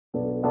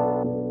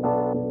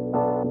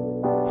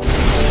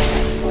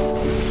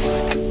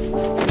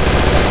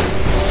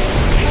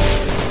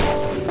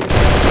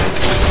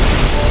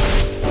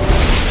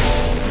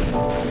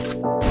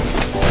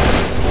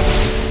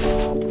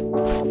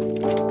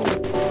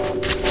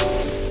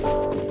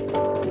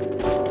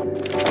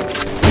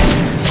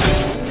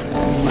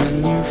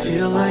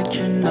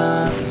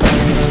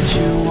nothing, but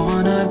you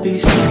wanna be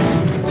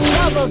something.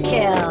 Double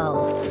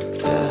kill.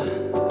 Yeah.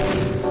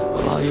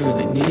 Well, all you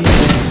really need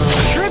is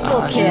love.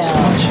 Triple I kill. just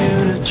want you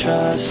to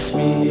trust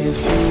me if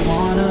you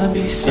wanna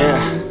be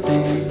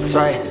something. Yeah, that's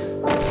right.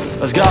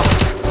 Let's go.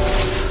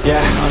 Yeah,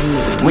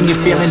 when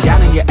you're feeling down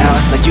and you're out,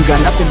 like you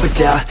got nothing but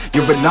doubt,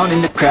 you're alone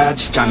in the crowd,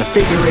 just trying to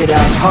figure it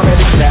out. All that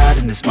is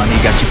bad, and this money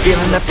got you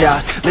feeling left out.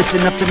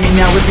 Listen up to me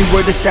now, every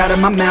word that's out of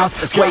my mouth.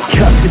 Wake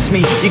up, it's me.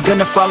 You're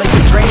gonna follow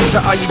your dreams,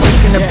 or are you just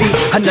gonna be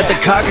another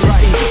cog in the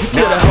scene? You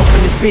feel the hope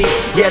in this beat,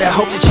 yeah, the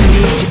hope that you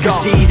need to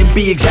proceed and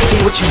be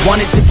exactly what you want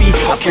it to be.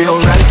 I feel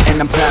right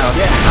and I'm proud,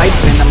 hype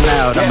and I'm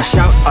loud. I'ma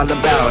shout all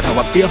about how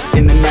I feel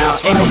in the now.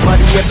 Ain't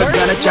nobody ever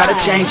gonna try to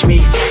change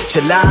me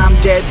till I'm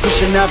dead,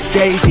 pushing up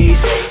daisies.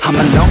 I'm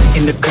alone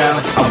in the crowd,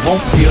 I won't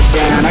feel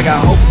down. I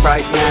got hope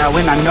right now,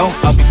 and I know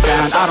I'll be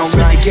found. I don't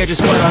really care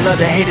just what all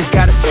other haters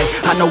gotta say.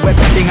 I know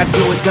everything I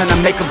do is gonna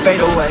make them fade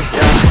away.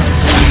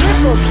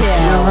 You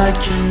feel like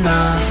you're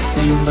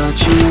nothing, but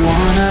you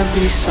wanna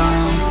be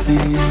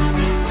something.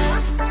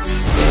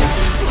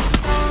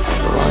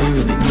 Well, all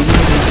you really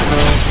need is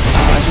hope.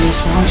 I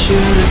just want you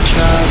to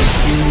trust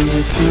me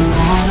if you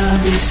wanna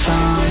be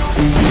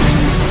something.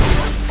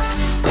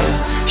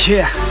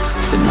 Yeah,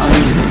 then all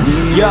you really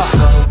need is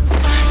hope.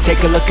 Take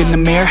a look in the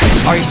mirror,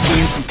 are you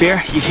seeing some fear?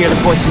 You hear the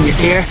voice in your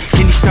ear,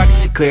 can you start to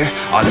see clear?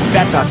 Are the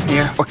bad thoughts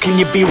near? Or can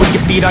you be where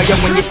your feet are,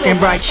 when you stand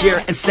right here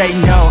and say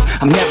no?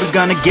 I'm never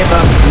gonna give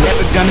up, I'm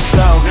never gonna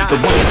slow. The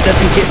one that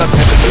doesn't give up,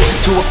 never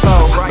loses to a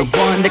foe. The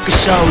one that can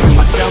show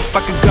myself I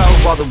could go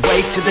all the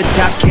way to the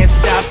top, can't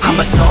stop. I'm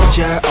a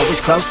soldier,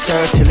 always closer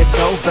till it's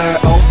over.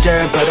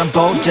 Older, but I'm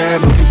bolder,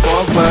 moving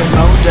forward,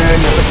 older,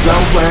 never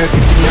slower.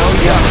 Get to know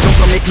ya, don't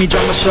go make me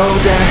drop my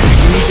shoulder.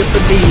 You need to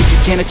believe you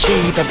can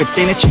achieve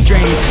everything that you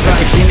dream.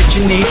 Everything that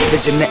you need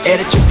is in the air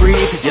that you breathe.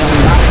 It's in the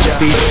mind that you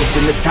feed, it's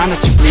in the time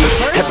that you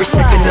bleed. Every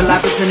second of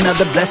life is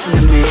another blessing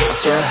to me.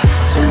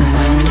 And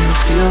when you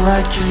feel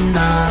like you're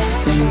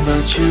nothing,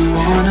 but you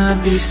wanna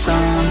be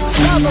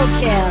something. Double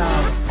kill.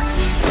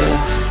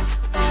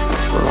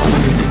 Well, all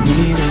you really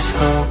need is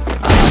hope.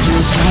 I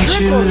just want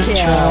you to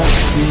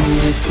trust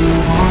me if you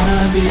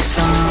wanna be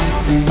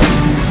something.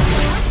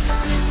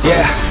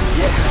 Yeah,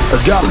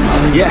 let's go.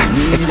 Yeah,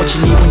 it's what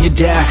you need when you're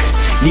down,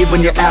 need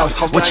when you're out.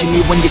 It's what you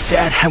need when you're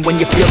sad and when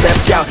you feel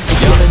left out. You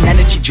feel an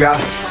energy drought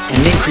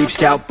and it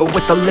creeps out, but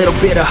with a little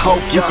bit of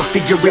hope you can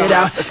figure it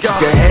out. Keep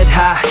your head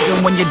high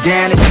even when you're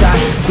down inside.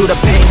 Through the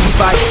pain you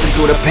fight, and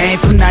through the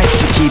painful nights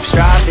you keep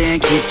striving,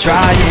 keep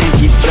trying,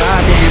 keep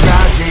driving,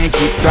 rising,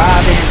 keep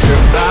thriving,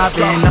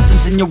 surviving.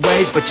 Nothing's in your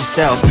way but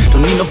yourself, don't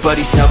need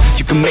nobody's help.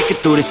 You can make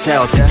it through this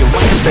hell, take it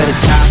one step at a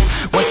time,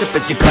 one step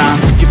as you climb.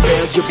 If you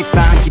fail you'll be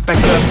fine, get back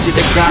up to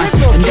the grind.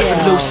 And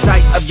never lose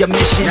sight of your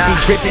mission, be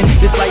driven.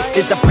 This life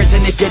is a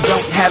prison if you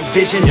don't have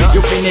vision.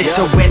 You're in it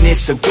to win it,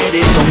 so get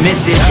it, don't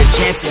miss it. Your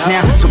chances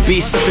now, so be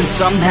something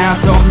somehow.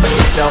 Don't let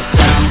yourself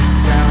down.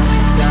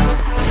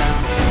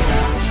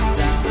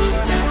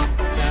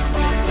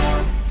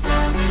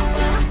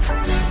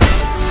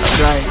 That's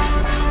right.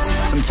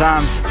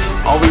 Sometimes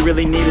all we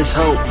really need is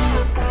hope.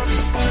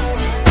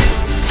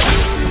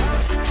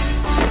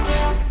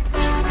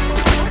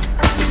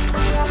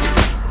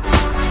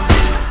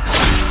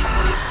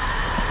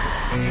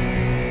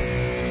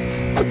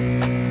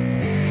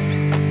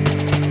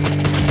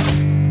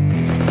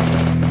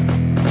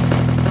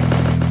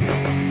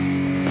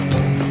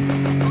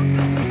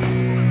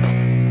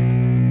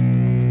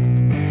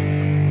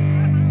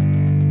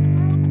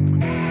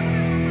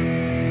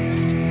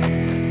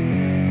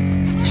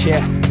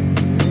 Yeah,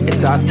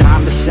 it's our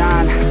time to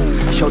shine.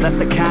 Show that's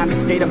the kind of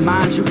state of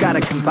mind you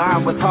gotta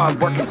combine with hard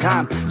work and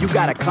time. You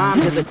gotta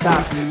climb to the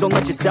top. Don't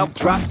let yourself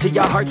drop till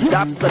your heart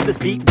stops. Let this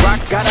beat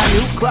rock. Got a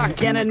new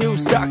clock and a new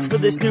stock for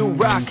this new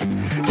rock.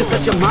 Just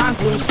let your mind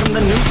loose from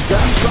the new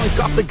stuff. Drunk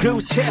off the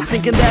goose,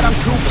 thinking that I'm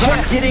too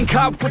black. Getting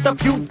caught with a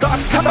few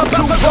thoughts cause I'm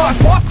too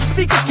lost. Off the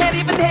speakers can't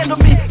even handle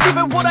me.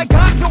 Giving what I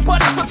got,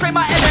 nobody will drain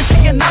my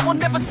energy. And I will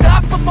never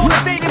stop, I'm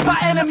motivated by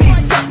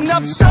enemies. Setting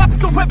up shop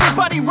so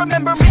everybody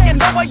remember me. And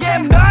no, I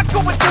am not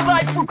going through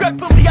life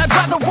regretfully. I'd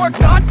rather work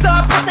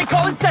non-stop, what they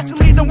call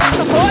incessantly, than work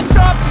some odd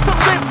jobs just to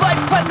live life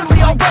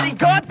pleasantly. Already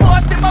got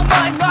lost in my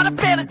mind, not a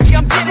fantasy,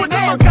 I'm getting it.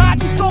 We're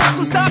forgotten souls,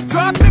 so stop,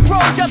 drop, and roll.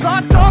 You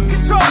lost all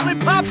control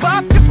and pop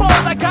off your ball.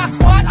 I got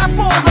squat, I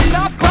fall, I'm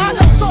not bought,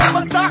 I'm sold.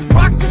 My stock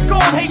rocks, it's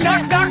gold. Hey,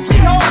 knock, knock, she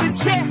holding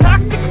shit, talk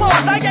to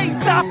close. I ain't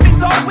stopping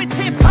though, it's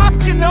hip-hop,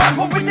 you know.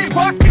 Or is it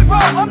rock and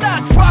roll? I'm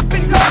not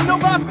dropping down, no,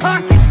 my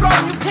pocket's grown.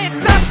 You can't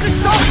stop the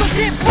show, so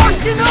get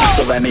working on.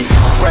 So let me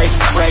break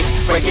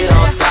it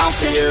all down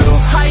for you.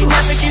 I ain't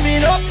never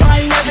giving up, I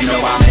ain't never You know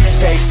giving I'm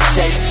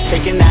up.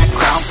 taking that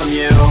crown from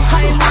you.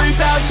 I ain't worried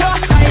about you,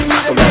 I ain't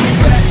So never let me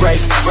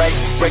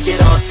break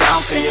it all